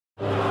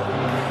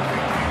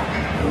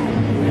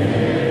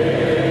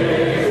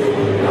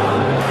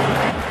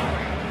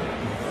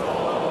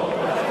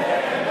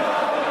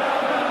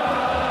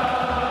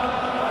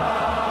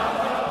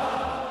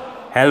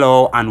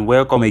Hello and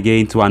welcome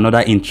again to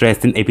another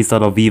interesting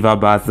episode of Viva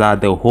Barca,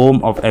 the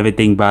home of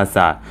everything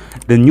Barca.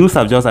 The news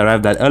have just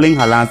arrived that Erling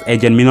Haaland's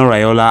agent Mino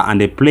Raiola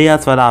and the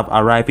players further have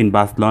arrived in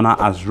Barcelona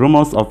as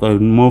rumors of a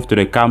move to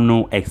the Camp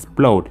Nou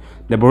explode.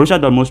 The Borussia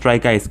Dortmund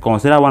striker is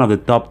considered one of the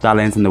top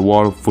talents in the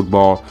world of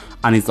football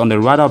and is on the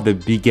radar of the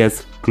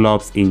biggest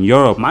clubs in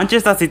Europe.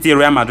 Manchester City,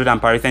 Real Madrid and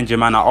Paris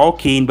Saint-Germain are all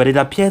keen, but it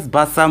appears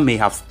Barca may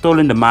have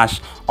stolen the match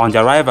on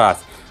their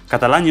rivals.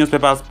 Catalan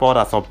newspaper Sport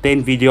has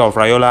obtained video of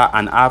Raiola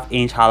and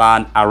Alf-Inge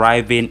Haaland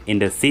arriving in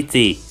the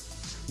city.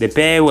 The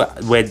pair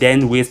were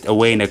then whisked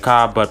away in a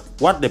car, but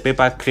what the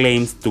paper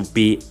claims to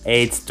be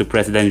aids to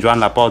President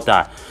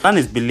Laporta. Haaland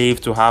is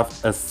believed to have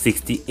a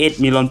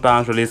 £68 million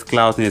release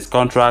clause in his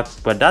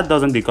contract, but that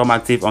doesn't become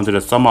active until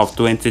the summer of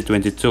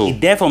 2022. It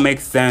therefore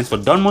makes sense for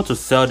Dortmund to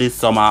sell this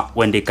summer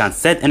when they can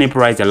set any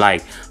price they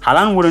like.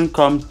 Haaland wouldn't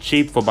come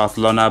cheap for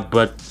Barcelona,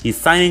 but his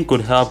signing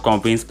could help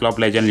convince club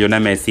legend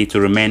Lionel Messi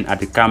to remain at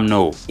the Camp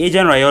Nou.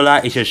 Agent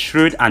Raiola is a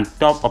shrewd and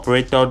tough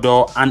operator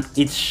though, and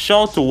it's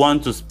sure to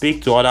want to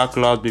speak to other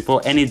clubs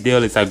before any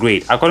deal is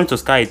agreed. According to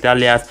Sky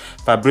Italia's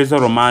Fabrizio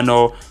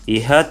Romano,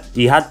 he had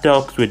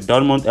talks with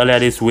Dortmund earlier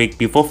this week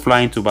before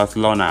flying to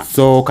Barcelona.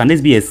 So can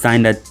this be a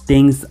sign that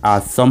things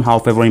are somehow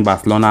favoring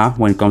Barcelona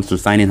when it comes to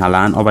signing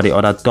Haaland over the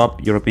other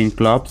top European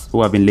clubs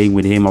who have been linked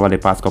with him over the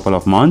past couple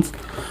of months?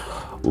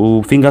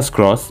 Ooh, fingers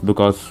crossed,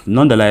 because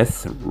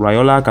nonetheless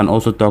Raiola can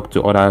also talk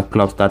to other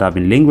clubs that have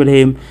been linked with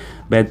him.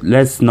 But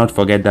let's not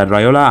forget that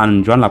Raiola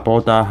and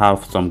Laporta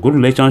have some good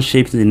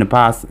relationships in the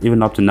past,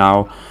 even up to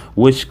now,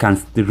 which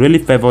can really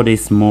favor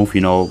this move,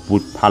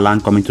 with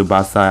Haaland coming to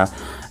Barca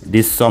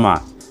this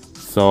summer.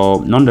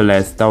 So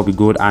nonetheless, that will be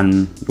good,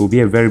 and it will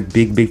be a very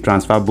big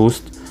transfer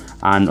boost,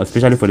 and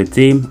especially for the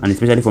team, and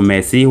especially for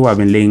Messi, who have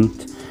been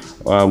linked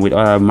with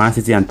Man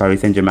City and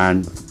Paris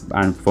Saint-Germain.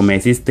 And for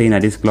Messi staying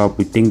at this club,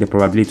 we think the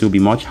probability will be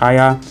much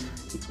higher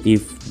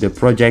if the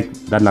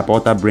project that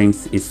Laporta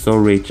brings is so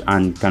rich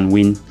and can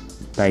win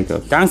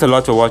titles. Thanks a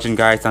lot for watching,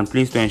 guys, and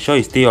please, to ensure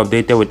you stay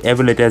updated with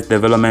every latest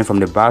development from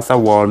the Barca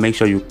world, make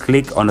sure you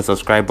click on the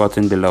subscribe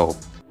button below.